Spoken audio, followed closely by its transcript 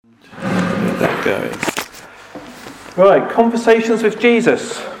going. Right, conversations with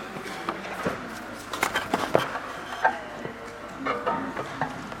Jesus.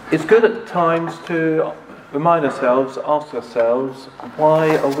 It's good at times to remind ourselves, ask ourselves,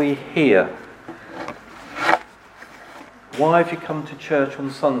 why are we here? Why have you come to church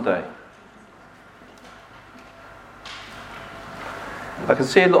on Sunday? I can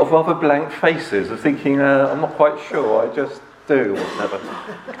see a lot of rather blank faces of thinking, I'm not quite sure, I just do, whatever.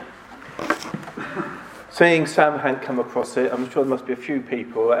 Seeing Sam hadn't come across it, I'm sure there must be a few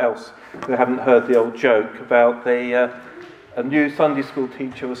people else who haven't heard the old joke about a new Sunday school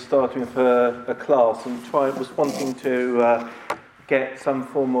teacher was starting with a class and was wanting to get some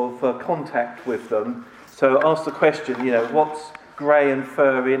form of contact with them. So asked the question, what's grey and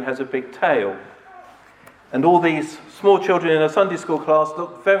furry and has a big tail? And all these small children in a Sunday school class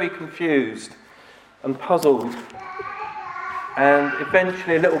looked very confused and puzzled. And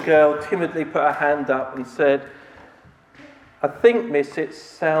eventually a little girl timidly put her hand up and said, I think, miss, it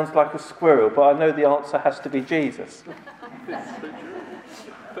sounds like a squirrel, but I know the answer has to be Jesus.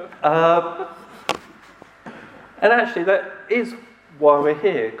 And actually that is why we're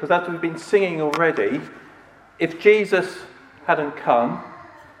here, because as we've been singing already, if Jesus hadn't come,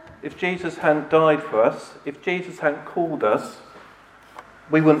 if Jesus hadn't died for us, if Jesus hadn't called us,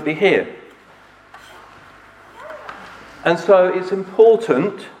 we wouldn't be here. And so it's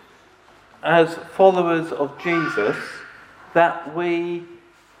important as followers of Jesus that we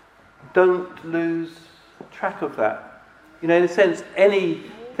don't lose track of that. In a sense,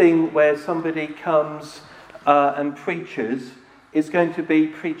 anything where somebody comes and preaches is going to be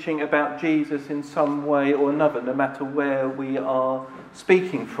preaching about Jesus in some way or another, no matter where we are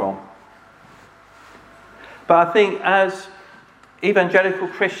speaking from. But I think as evangelical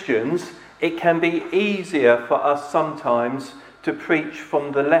Christians, it can be easier for us sometimes to preach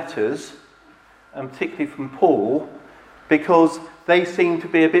from the letters, and particularly from Paul, because they seem to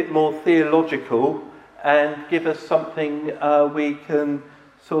be a bit more theological and give us something we can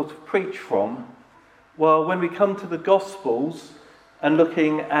sort of preach from. Well, when we come to the Gospels and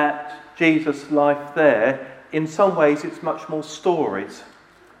looking at Jesus' life there, in some ways it's much more stories.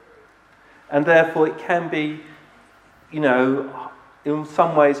 And therefore it can be, in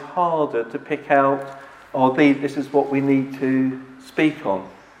some ways harder to pick out, this is what we need to speak on.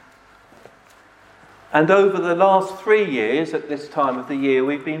 And over the last 3 years, at this time of the year,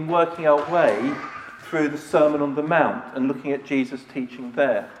 we've been working our way through the Sermon on the Mount and looking at Jesus' teaching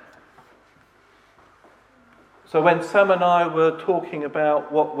there. So when Sam and I were talking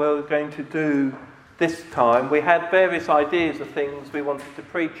about what we're going to do this time, we had various ideas of things we wanted to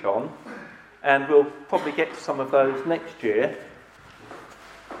preach on, and we'll probably get to some of those next year.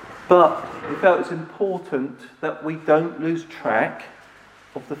 But we felt it's important that we don't lose track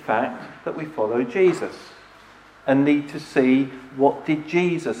of the fact that we follow Jesus and need to see what did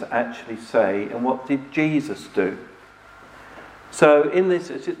Jesus actually say and what did Jesus do. So in this,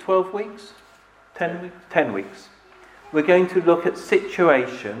 is it 12 weeks? 10 weeks? 10 weeks. We're going to look at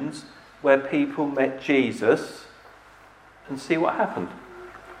situations where people met Jesus and see what happened.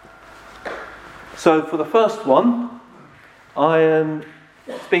 So for the first one, I am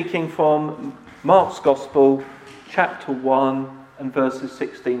speaking from Mark's Gospel, chapter 1 and verses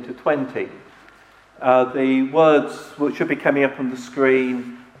 16 to 20. The words which should be coming up on the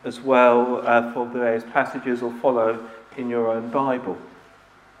screen as well for the various passages will follow in your own Bible.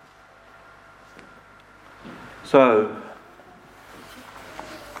 So,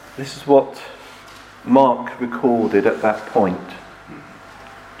 this is what Mark recorded at that point.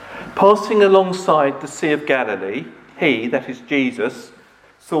 Passing alongside the Sea of Galilee, he, that is Jesus,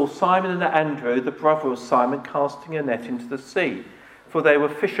 saw Simon and Andrew, the brother of Simon, casting a net into the sea, for they were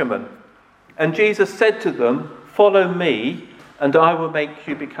fishermen. And Jesus said to them, "Follow me, and I will make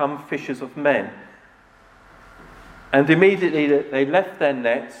you become fishers of men." And immediately they left their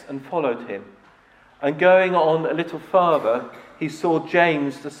nets and followed him. And going on a little farther, he saw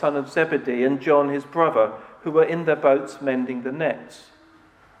James, the son of Zebedee, and John, his brother, who were in their boats mending the nets.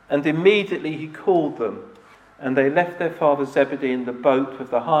 And immediately he called them, and they left their father Zebedee in the boat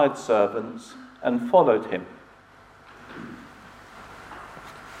with the hired servants and followed him.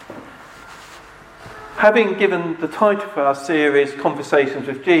 Having given the title for our series, Conversations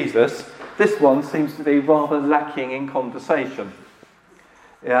with Jesus, this one seems to be rather lacking in conversation.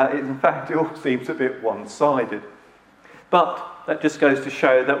 In fact, it all seems a bit one-sided. But that just goes to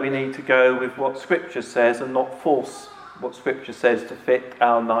show that we need to go with what Scripture says and not force what Scripture says to fit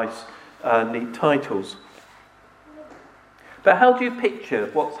our nice, neat titles. But how do you picture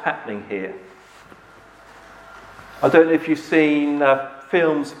what's happening here? I don't know if you've seen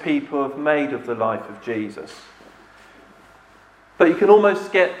films people have made of the life of Jesus. But you can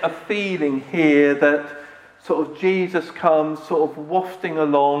almost get a feeling here that sort of Jesus comes sort of wafting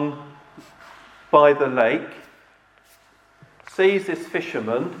along by the lake, sees this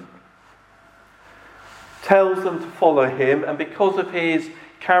fisherman, tells them to follow him, and because of his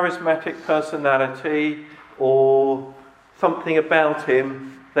charismatic personality or something about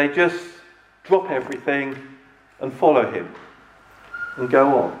him, they just drop everything and follow him and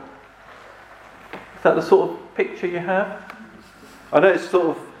go on. Is that the sort of picture you have? I know it's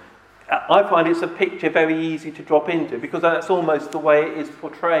sort of, I find it's a picture very easy to drop into because that's almost the way it is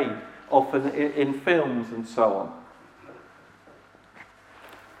portrayed often in films and so on.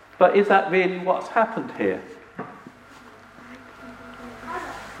 But is that really what's happened here?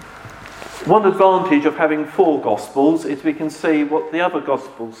 One advantage of having 4 Gospels is we can see what the other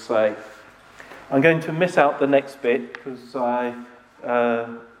Gospels say. I'm going to miss out the next bit because I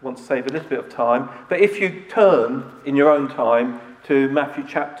want to save a little bit of time. But if you turn in your own time to Matthew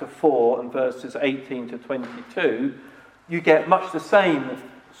chapter 4 and verses 18 to 22, you get much the same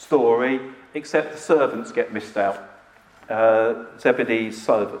story, except the servants get missed out. Zebedee's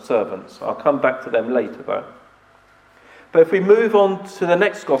servants. I'll come back to them later though. But if we move on to the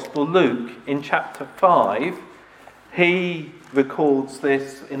next Gospel, Luke, in chapter 5, he records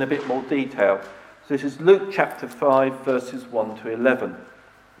this in a bit more detail. So this is Luke chapter 5, verses 1 to 11.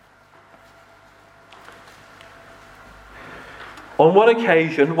 On one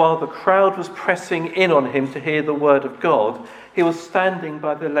occasion, while the crowd was pressing in on him to hear the word of God, he was standing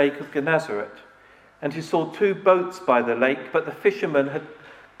by the lake of Gennesaret. And he saw 2 boats by the lake, but the fishermen had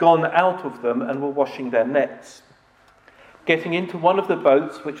gone out of them and were washing their nets. Getting into one of the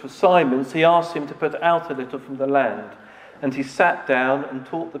boats, which was Simon's, he asked him to put out a little from the land. And he sat down and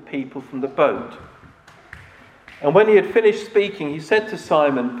taught the people from the boat. And when he had finished speaking, he said to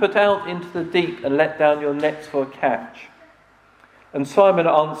Simon, "Put out into the deep and let down your nets for a catch." And Simon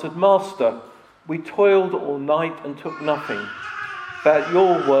answered, "Master, we toiled all night and took nothing. But at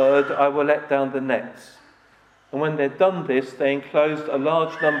your word I will let down the nets." And when they'd done this, they enclosed a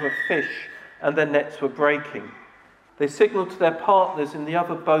large number of fish, and their nets were breaking. They signalled to their partners in the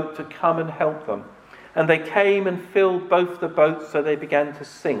other boat to come and help them. And they came and filled both the boats, so they began to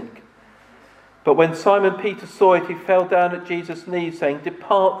sink. But when Simon Peter saw it, he fell down at Jesus' knees, saying,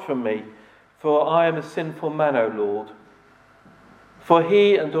 "Depart from me, for I am a sinful man, O Lord." For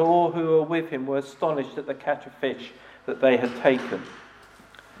he and all who were with him were astonished at the catch of fish that they had taken.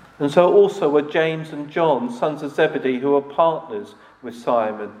 And so also were James and John, sons of Zebedee, who were partners with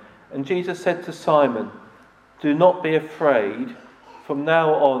Simon. And Jesus said to Simon, "Do not be afraid. From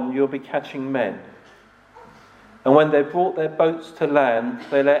now on you'll be catching men." And when they brought their boats to land,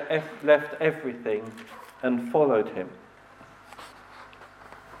 they left everything and followed him.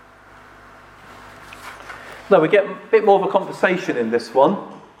 Now we get a bit more of a conversation in this one.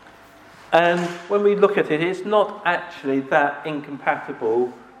 And when we look at it, it's not actually that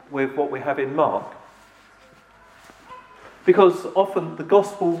incompatible with what we have in Mark. Because often the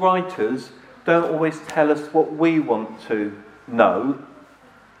gospel writers don't always tell us what we want to know.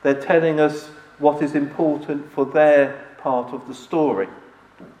 They're telling us what is important for their part of the story.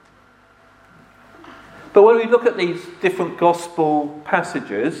 But when we look at these different gospel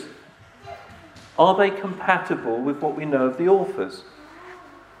passages, are they compatible with what we know of the authors?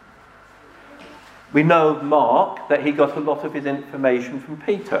 We know of Mark that he got a lot of his information from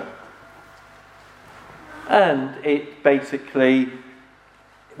Peter. And it basically,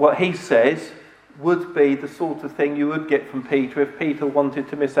 what he says would be the sort of thing you would get from Peter if Peter wanted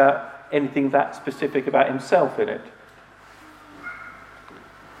to miss out anything that specific about himself in it.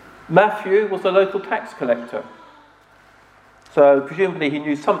 Matthew was a local tax collector. So presumably he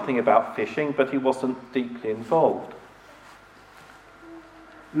knew something about fishing, but he wasn't deeply involved.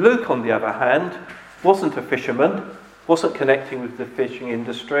 Luke, on the other hand, wasn't a fisherman, wasn't connecting with the fishing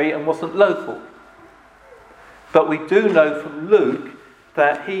industry, and wasn't local. But we do know from Luke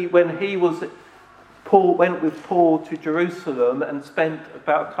that when Paul went with Paul to Jerusalem and spent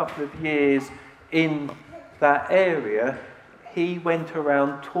about a couple of years in that area, he went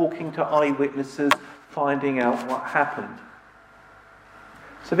around talking to eyewitnesses, finding out what happened.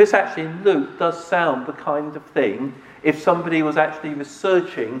 So this actually in Luke does sound the kind of thing, if somebody was actually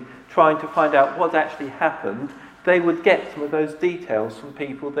researching, trying to find out what actually happened, they would get some of those details from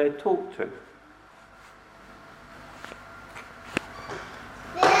people they'd talked to.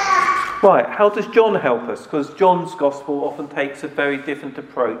 Right, how does John help us? Because John's gospel often takes a very different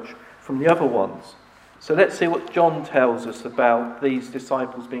approach from the other ones. So let's see what John tells us about these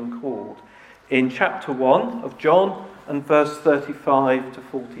disciples being called. In chapter 1 of John, and verse 35 to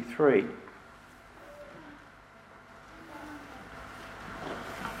 43.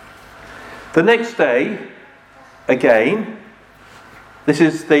 The next day, again, this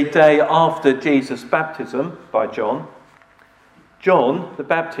is the day after Jesus' baptism by John. John the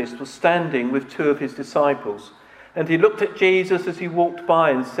Baptist was standing with two of his disciples, and he looked at Jesus as he walked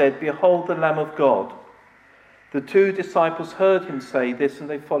by and said, "Behold the Lamb of God." The two disciples heard him say this, and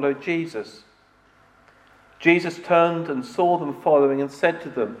they followed Jesus. Jesus turned and saw them following and said to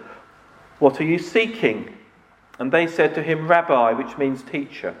them, "What are you seeking?" And they said to him, "Rabbi," which means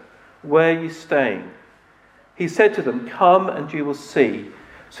teacher, "where are you staying?" He said to them, "Come and you will see."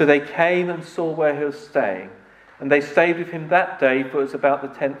 So they came and saw where he was staying, and they stayed with him that day, for it was about the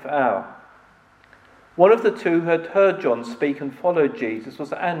 10th hour. One of the two who had heard John speak and followed Jesus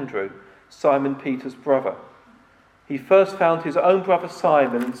was Andrew, Simon Peter's brother. He first found his own brother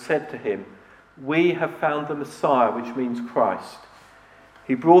Simon and said to him, "We have found the Messiah," which means Christ.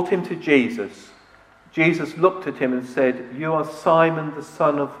 He brought him to Jesus. Jesus looked at him and said, "You are Simon the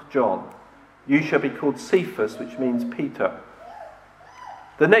son of John. You shall be called Cephas," which means Peter.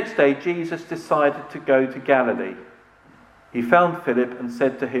 The next day Jesus decided to go to Galilee. He found Philip and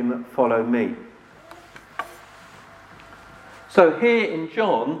said to him, "Follow me." So here in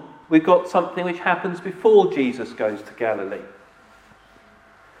John, we've got something which happens before Jesus goes to Galilee.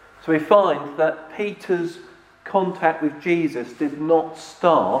 So we find that Peter's contact with Jesus did not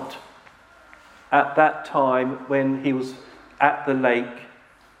start at that time when he was at the lake,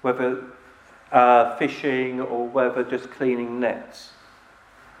 whether fishing or whether just cleaning nets.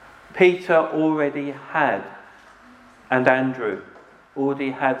 Peter already had, and Andrew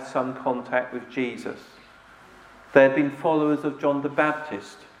already had some contact with Jesus. They had been followers of John the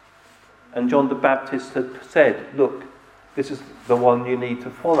Baptist, and John the Baptist had said, "Look, this is the one you need to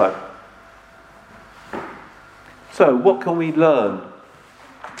follow." So what can we learn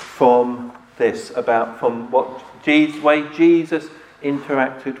from this, from what way Jesus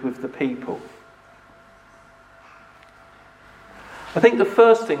interacted with the people? I think the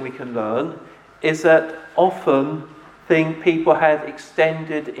first thing we can learn is that often people had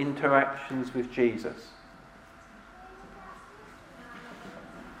extended interactions with Jesus.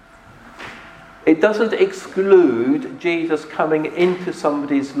 It doesn't exclude Jesus coming into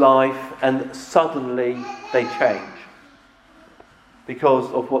somebody's life and suddenly they change because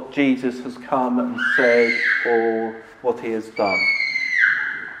of what Jesus has come and said or what he has done.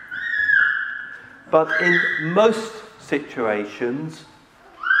 But in most situations,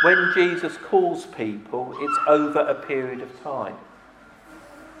 when Jesus calls people, it's over a period of time.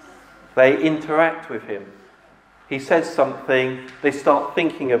 They interact with him. He says something, they start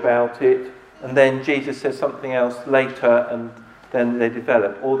thinking about it, and then Jesus says something else later, and then they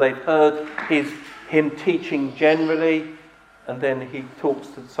develop. Or they've heard him teaching generally, and then he talks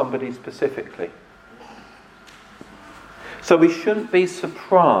to somebody specifically. So we shouldn't be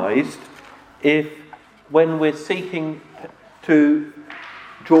surprised if, when we're seeking to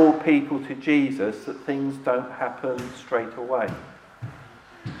draw people to Jesus, that things don't happen straight away.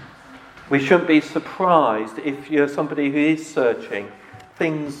 We shouldn't be surprised if you're somebody who is searching,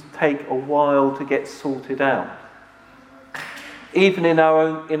 things take a while to get sorted out. Even in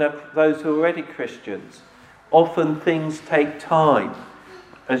those who are already Christians, often things take time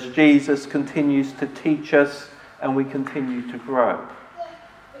as Jesus continues to teach us and we continue to grow.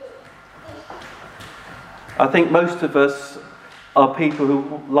 I think most of us are people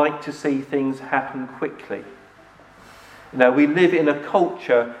who like to see things happen quickly. We live in a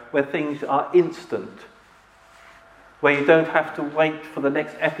culture where things are instant, where you don't have to wait for the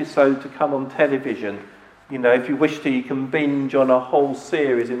next episode to come on television. If you wish to, you can binge on a whole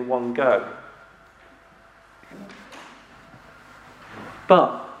series in one go.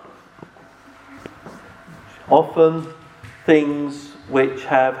 But often things which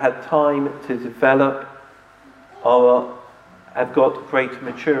have had time to develop have got greater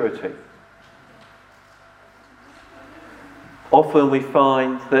maturity. Often we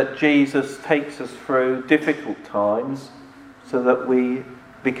find that Jesus takes us through difficult times so that we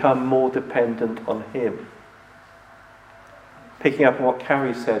become more dependent on him. Picking up on what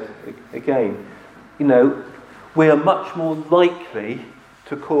Carrie said again, we are much more likely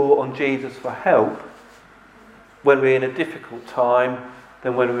to call on Jesus for help when we're in a difficult time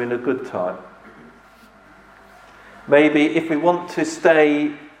than when we're in a good time. Maybe if we want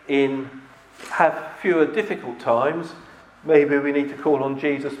to have fewer difficult times, maybe we need to call on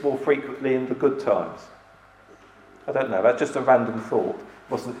Jesus more frequently in the good times. I don't know, that's just a random thought.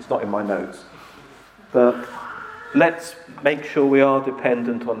 It's not in my notes. But let's make sure we are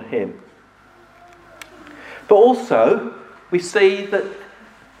dependent on him. But also, we see that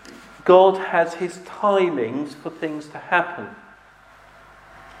God has his timings for things to happen.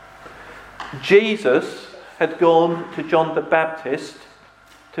 Jesus had gone to John the Baptist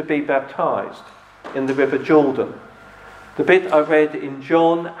to be baptised in the River Jordan. The bit I read in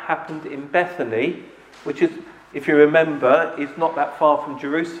John happened in Bethany, which is, if you remember, is not that far from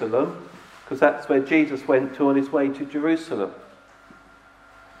Jerusalem, because that's where Jesus went to on his way to Jerusalem.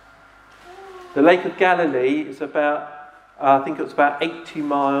 The Lake of Galilee is about, I think it's about 80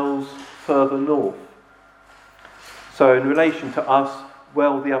 miles further north. So in relation to us,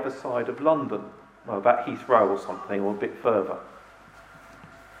 well, the other side of London, well, about Heathrow or something, or a bit further.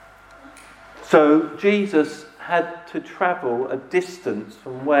 So Jesus had to travel a distance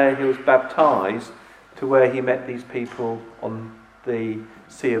from where he was baptised to where he met these people on the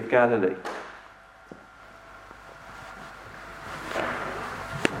Sea of Galilee.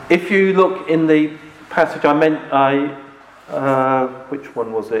 If you look in the passage which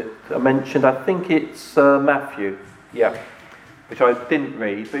one was it? I mentioned, I think it's Matthew, which I didn't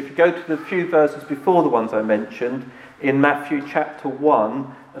read. But if you go to the few verses before the ones I mentioned, in Matthew chapter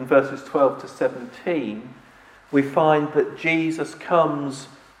 1 and verses 12 to 17, we find that Jesus comes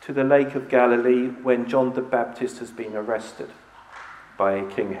to the Lake of Galilee when John the Baptist has been arrested by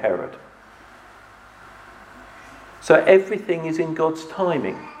King Herod. So everything is in God's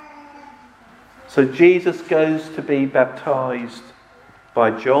timing. So Jesus goes to be baptised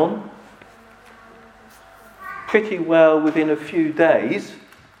by John. Pretty well within a few days,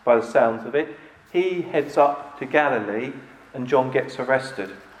 by the sounds of it, he heads up to Galilee and John gets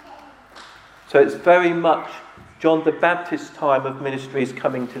arrested. So it's very much John the Baptist's time of ministry is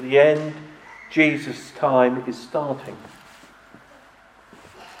coming to the end. Jesus' time is starting.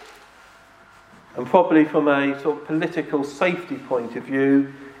 And probably from a sort of political safety point of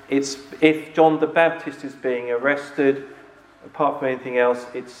view, it's if John the Baptist is being arrested, apart from anything else,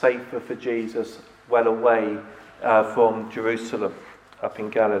 it's safer for Jesus well away from Jerusalem, up in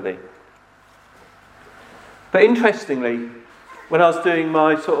Galilee. But interestingly, when I was doing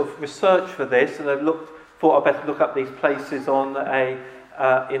my sort of research for this, and I thought I'd better look up these places on an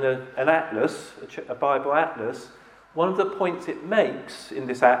atlas, a Bible atlas, one of the points it makes in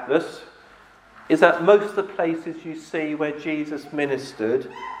this atlas is that most of the places you see where Jesus ministered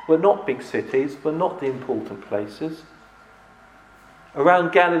were not big cities, were not the important places.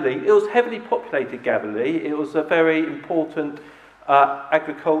 Around Galilee, it was heavily populated Galilee. It was a very important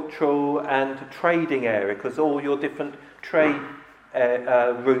agricultural and trading area because all your different trade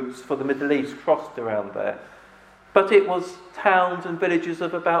routes for the Middle East crossed around there. But it was towns and villages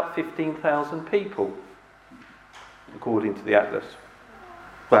of about 15,000 people, according to the Atlas.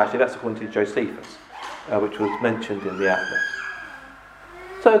 Well, actually, that's according to Josephus, which was mentioned in the Atlas.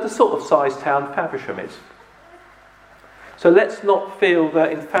 So the sort of size town Faversham is. So let's not feel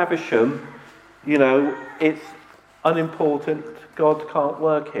that in Faversham, it's unimportant, God can't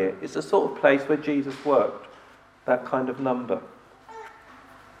work here. It's the sort of place where Jesus worked, that kind of number.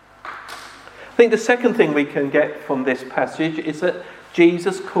 I think the second thing we can get from this passage is that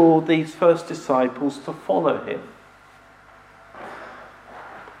Jesus called these first disciples to follow him.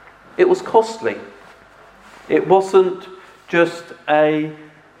 It was costly. It wasn't just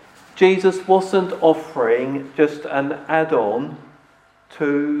Jesus wasn't offering just an add-on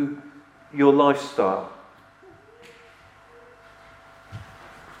to your lifestyle.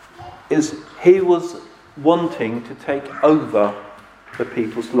 He was wanting to take over the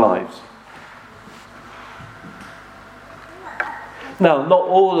people's lives. Now, not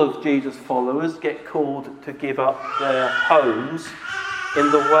all of Jesus' followers get called to give up their homes in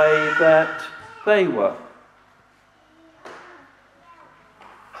the way that they were.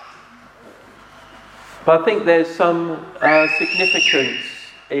 But I think there's some significance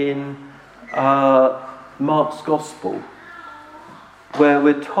in Mark's Gospel where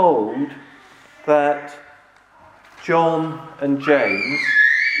we're told that John and James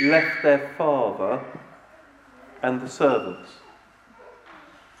left their father and the servants.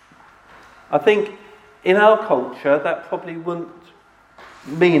 I think in our culture that probably wouldn't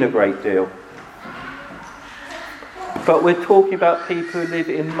mean a great deal. But we're talking about people who live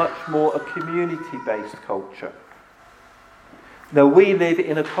in much more a community-based culture. Now, we live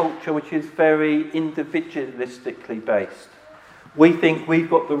in a culture which is very individualistically based. We think we've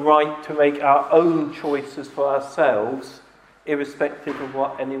got the right to make our own choices for ourselves, irrespective of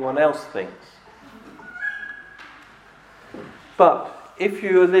what anyone else thinks. But if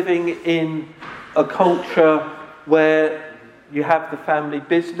you're living in a culture where you have the family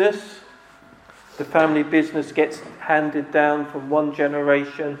business gets handed down from one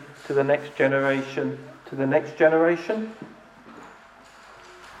generation to the next generation to the next generation.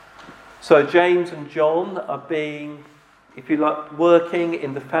 So James and John are being, if you like, working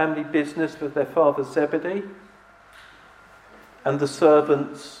in the family business with their father Zebedee, and the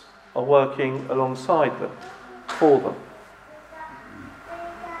servants are working alongside them, for them.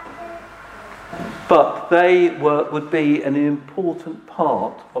 But they would be an important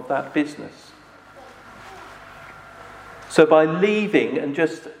part of that business. So by leaving, and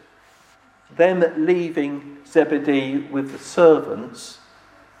just them leaving Zebedee with the servants,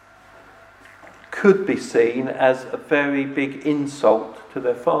 could be seen as a very big insult to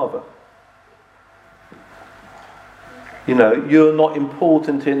their father. You know, you're not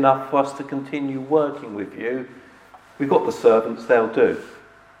important enough for us to continue working with you. We've got the servants, they'll do.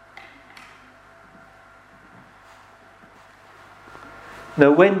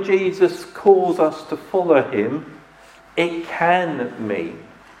 Now, when Jesus calls us to follow him, it can mean,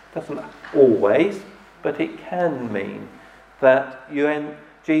 doesn't always, but it can mean that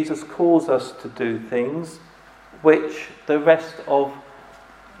Jesus calls us to do things which the rest of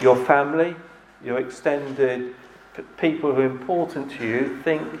your family, your extended people who are important to you,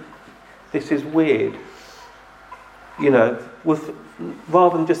 think this is weird. You know,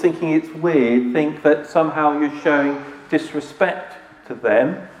 rather than just thinking it's weird, think that somehow you're showing disrespect to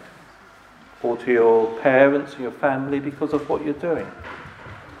them or to your parents and your family because of what you're doing.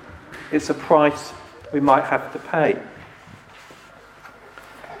 It's a price we might have to pay.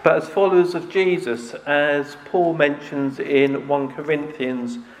 But as followers of Jesus, as Paul mentions in 1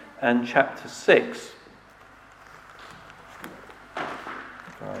 Corinthians and chapter 6, if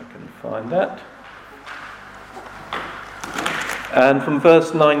I can find that, and from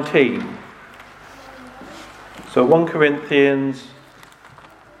verse 19. So 1 Corinthians,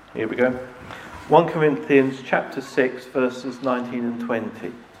 here we go. 1 Corinthians chapter 6, verses 19 and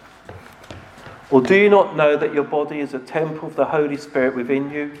 20. Or do you not know that your body is a temple of the Holy Spirit within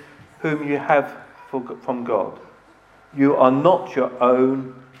you, whom you have from God? You are not your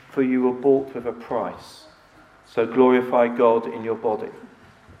own, for you were bought with a price. So glorify God in your body.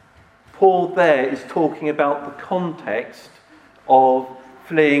 Paul there is talking about the context of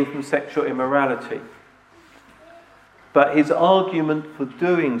fleeing from sexual immorality. But his argument for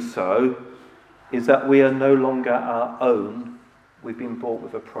doing so is that we are no longer our own. We've been bought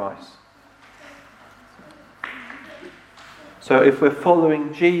with a price. So if we're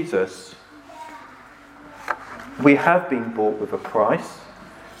following Jesus, we have been bought with a price.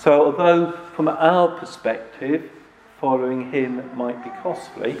 So although from our perspective, following him might be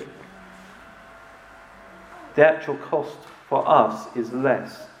costly, the actual cost for us is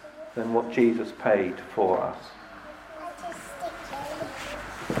less than what Jesus paid for us.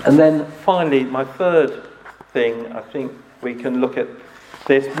 And then finally, my third thing, I think we can look at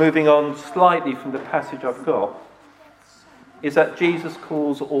this, moving on slightly from the passage I've got, is that Jesus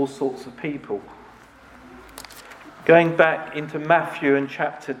calls all sorts of people. Going back into Matthew in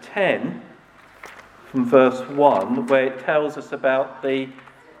chapter 10, from verse 1, where it tells us about the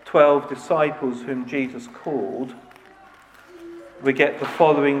 12 disciples whom Jesus called, we get the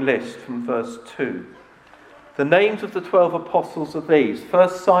following list from verse 2. The names of the 12 apostles are these.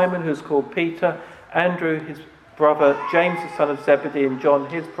 First, Simon, who is called Peter, Andrew, his brother, James, the son of Zebedee, and John,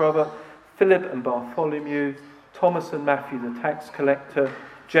 his brother, Philip and Bartholomew, Thomas and Matthew, the tax collector,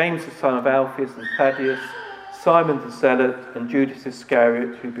 James, the son of Alphaeus and Thaddeus, Simon the Zealot, and Judas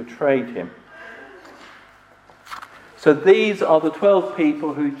Iscariot, who betrayed him. So these are the 12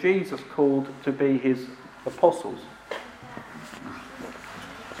 people who Jesus called to be his apostles.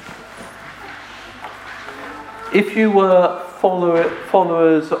 If you were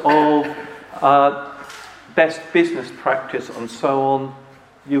followers of best business practice and so on,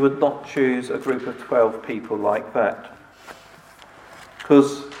 you would not choose a group of 12 people like that.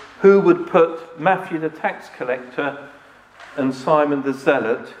 Because who would put Matthew the tax collector and Simon the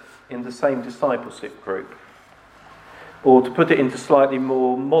Zealot in the same discipleship group? Or to put it into slightly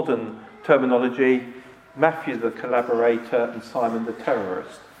more modern terminology, Matthew the collaborator and Simon the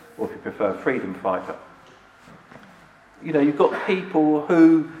terrorist, or if you prefer, freedom fighter. You know, you've got people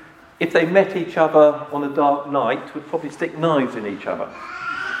who, if they met each other on a dark night, would probably stick knives in each other.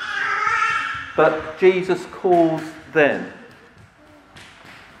 But Jesus calls them.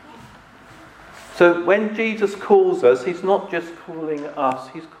 So when Jesus calls us, he's not just calling us,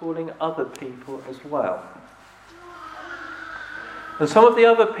 he's calling other people as well. And some of the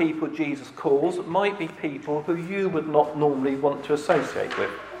other people Jesus calls might be people who you would not normally want to associate with.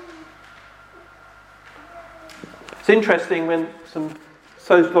 It's interesting when some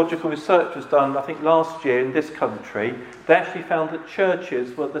sociological research was done, I think last year in this country. They actually found that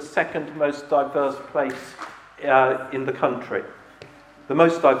churches were the second most diverse place in the country. The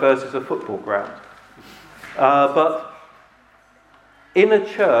most diverse is a football ground. But in a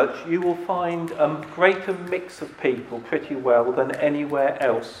church, you will find a greater mix of people pretty well than anywhere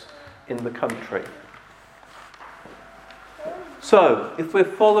else in the country. So, if we're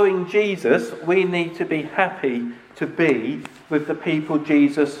following Jesus, we need to be happy to be with the people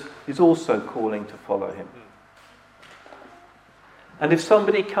Jesus is also calling to follow him. And if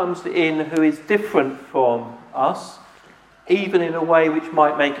somebody comes in who is different from us, even in a way which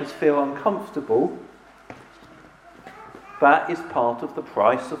might make us feel uncomfortable, that is part of the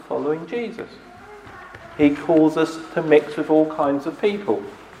price of following Jesus. He calls us to mix with all kinds of people.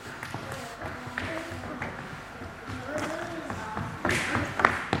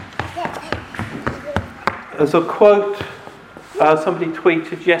 There's a quote somebody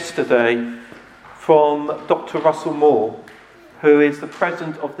tweeted yesterday from Dr. Russell Moore, who is the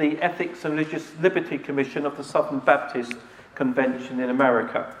president of the Ethics and Religious Liberty Commission of the Southern Baptist Convention in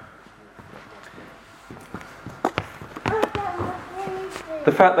America.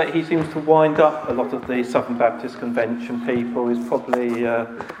 The fact that he seems to wind up a lot of the Southern Baptist Convention people is probably,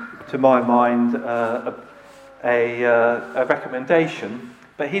 to my mind, a recommendation.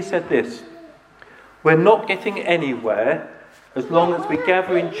 But he said this: "We're not getting anywhere as long as we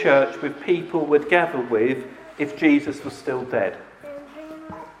gather in church with people we'd gather with if Jesus was still dead."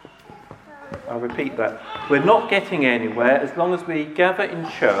 I'll repeat that. We're not getting anywhere as long as we gather in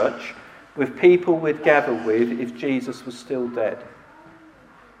church with people we'd gather with if Jesus was still dead.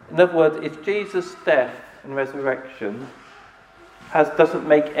 In other words, if Jesus' death and resurrection doesn't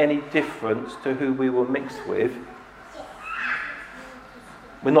make any difference to who we will mix with,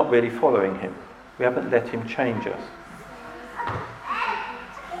 we're not really following him. We haven't let him change us.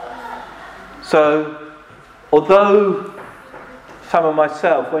 So, although some of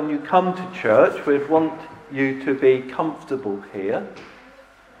myself, when you come to church, we'd want you to be comfortable here.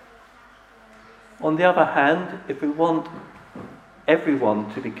 On the other hand, if we want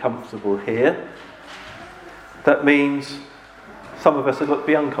everyone to be comfortable here, that means some of us have got to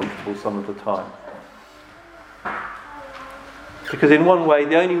be uncomfortable some of the time. Because in one way,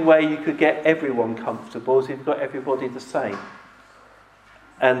 the only way you could get everyone comfortable is if you've got everybody the same.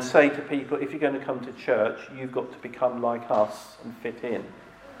 And say to people, if you're going to come to church, you've got to become like us and fit in.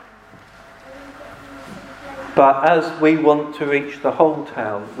 But as we want to reach the whole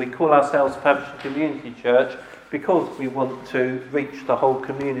town, we call ourselves Faversham Community Church because we want to reach the whole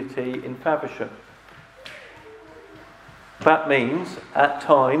community in Faversham. That means, at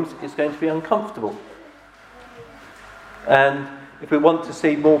times, it's going to be uncomfortable. And if we want to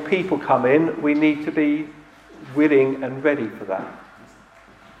see more people come in, we need to be willing and ready for that.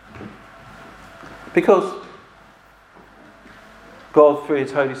 Because God, through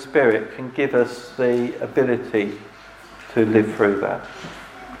his Holy Spirit, can give us the ability to live through that.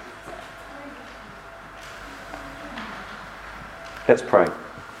 Let's pray.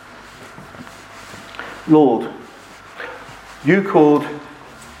 Lord, you called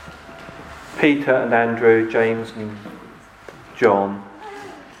Peter and Andrew, James and John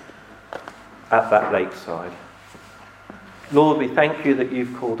at that lakeside. Lord, we thank you that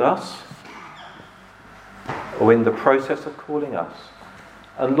you've called us, or in the process of calling us.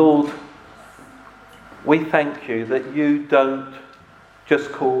 And Lord, we thank you that you don't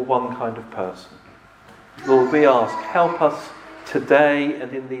just call one kind of person. Lord, we ask, help us today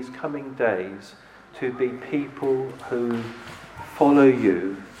and in these coming days to be people who follow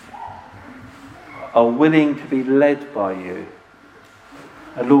you, are willing to be led by you.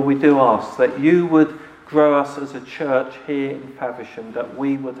 And Lord, we do ask that you would grow us as a church here in Faversham, that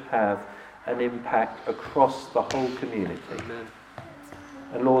we would have an impact across the whole community. Amen.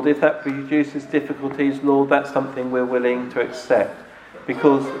 And Lord, if that produces difficulties, Lord, that's something we're willing to accept.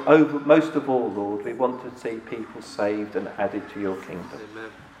 Because most of all, Lord, we want to see people saved and added to your kingdom.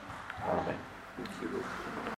 Amen.